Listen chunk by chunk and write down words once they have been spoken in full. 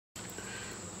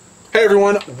Hey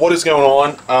everyone, what is going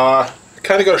on?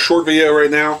 Kind of got a short video right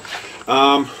now.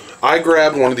 I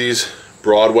grabbed one of these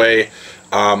Broadway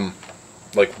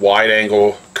like wide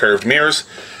angle curved mirrors,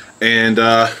 and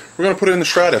we're gonna put it in the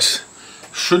stratus.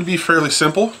 Should be fairly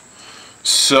simple.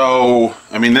 So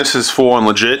I mean, this is full on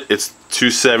legit. It's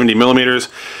 270 millimeters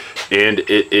and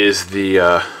it is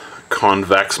the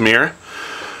convex mirror.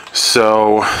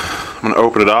 So I'm gonna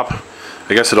open it up.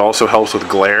 I guess it also helps with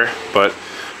glare, but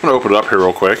I'm gonna open it up here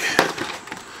real quick.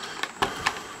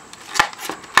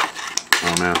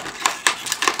 Oh man.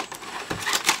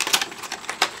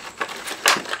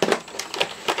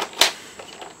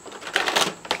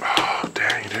 Oh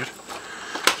dang, dude.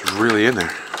 It's really in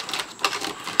there.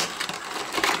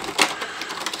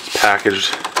 It's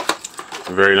packaged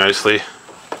very nicely.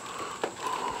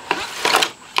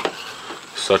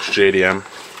 Such JDM.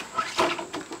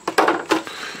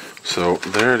 So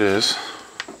there it is.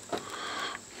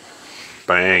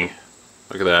 Bang.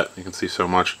 Look at that. You can see so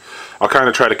much. I'll kind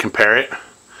of try to compare it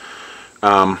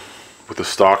with the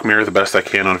stock mirror the best I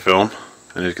can on film.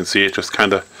 And you can see it just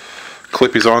kind of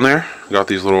clippies on there. Got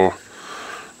these little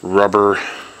rubber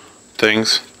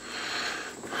things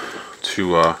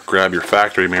to grab your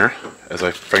factory mirror as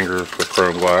I finger the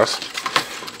chrome glass.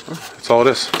 That's all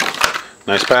it is.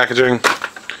 Nice packaging.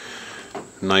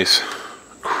 Nice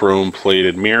chrome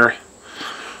plated mirror.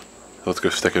 Let's go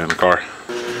stick it in the car.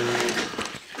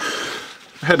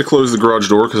 I had to close the garage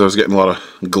door because I was getting a lot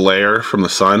of glare from the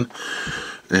sun.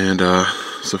 And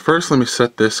so first let me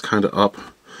set this kind of up.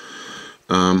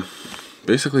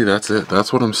 Basically that's it.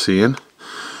 That's what I'm seeing.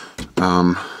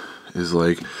 Is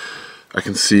like I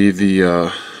can see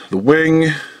the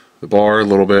wing, the bar a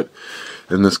little bit,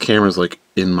 and this camera's like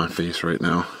in my face right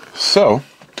now. So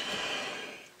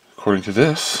according to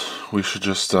this, we should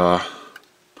just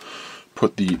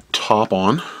put the top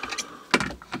on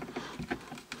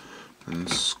and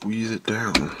squeeze it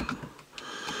down.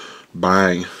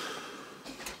 Bang.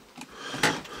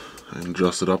 And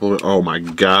adjust it up a little bit. Oh my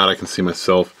god, I can see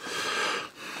myself.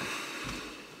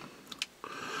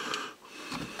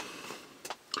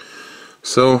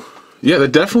 So yeah,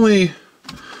 that definitely,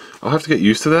 I'll have to get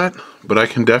used to that, but I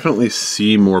can definitely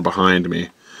see more behind me.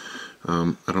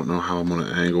 I don't know how I'm going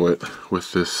to angle it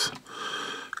with this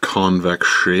convex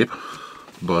shape,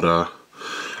 but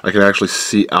I can actually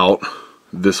see out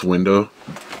this window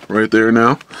right there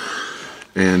now,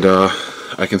 and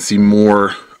I can see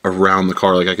more around the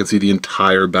car. Like I can see the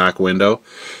entire back window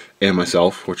and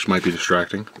myself, which might be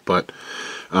distracting, but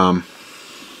you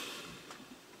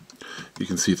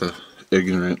can see the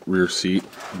ignorant rear seat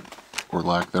or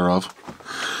lack thereof.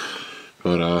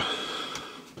 But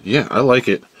yeah, I like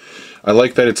it. I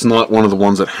like that it's not one of the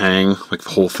ones that hang like the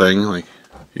whole thing. Like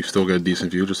you still get a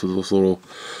decent view just with this little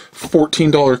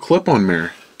 $14 clip-on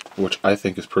mirror, which I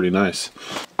think is pretty nice.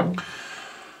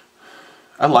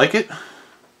 I like it.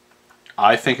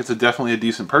 I think it's definitely a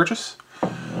decent purchase.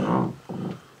 A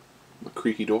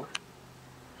creaky door.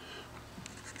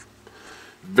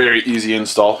 Very easy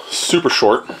install. Super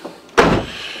short.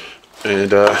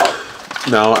 And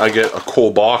now I get a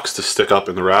cool box to stick up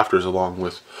in the rafters along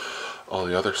with all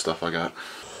the other stuff I got.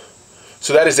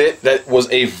 So that is it. That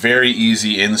was a very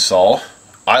easy install.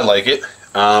 I like it.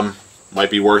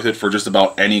 Might be worth it for just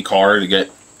about any car to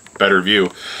get better view.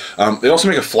 They also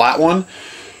make a flat one,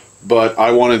 but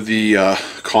I wanted the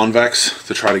convex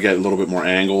to try to get a little bit more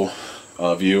angle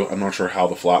view. I'm not sure how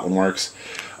the flat one works,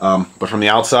 but from the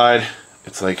outside,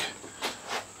 it's like,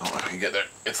 I don't know if I can get there.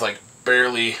 It's like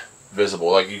barely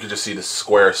visible. Like you can just see the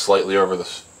square slightly over the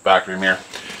factory mirror.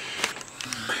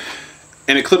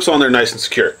 And it clips on there nice and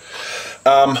secure.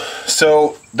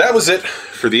 So that was it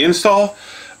for the install.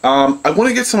 I want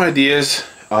to get some ideas.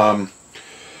 I'm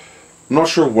not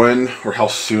sure when or how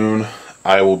soon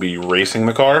I will be racing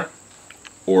the car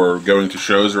or going to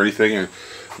shows or anything. I'm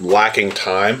lacking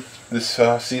time this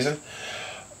season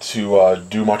to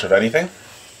do much of anything.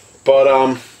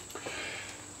 But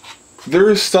there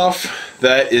is stuff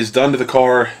that is done to the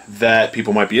car that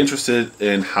people might be interested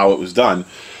in how it was done.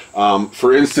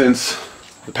 For instance,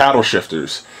 the paddle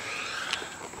shifters.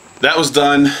 That was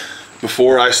done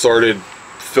before I started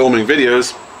filming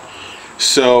videos,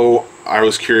 so I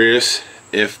was curious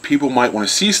if people might want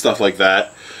to see stuff like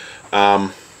that.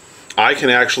 I can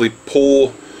actually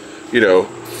pull, you know,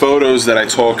 photos that I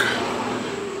took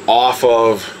off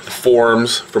of the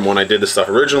forums from when I did this stuff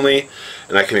originally,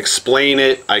 and I can explain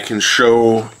it. I can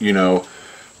show, you know,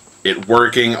 it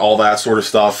working, all that sort of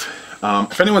stuff.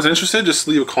 If anyone's interested, just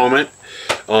leave a comment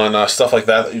on stuff like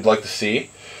that you'd like to see.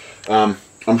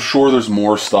 I'm sure there's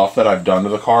more stuff that I've done to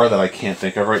the car that I can't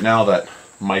think of right now that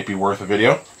might be worth a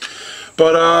video.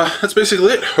 But that's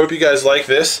basically it. Hope you guys like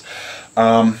this.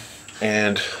 And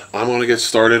I'm going to get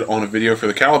started on a video for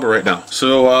the caliber right now.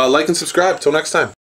 So like and subscribe. Till next time.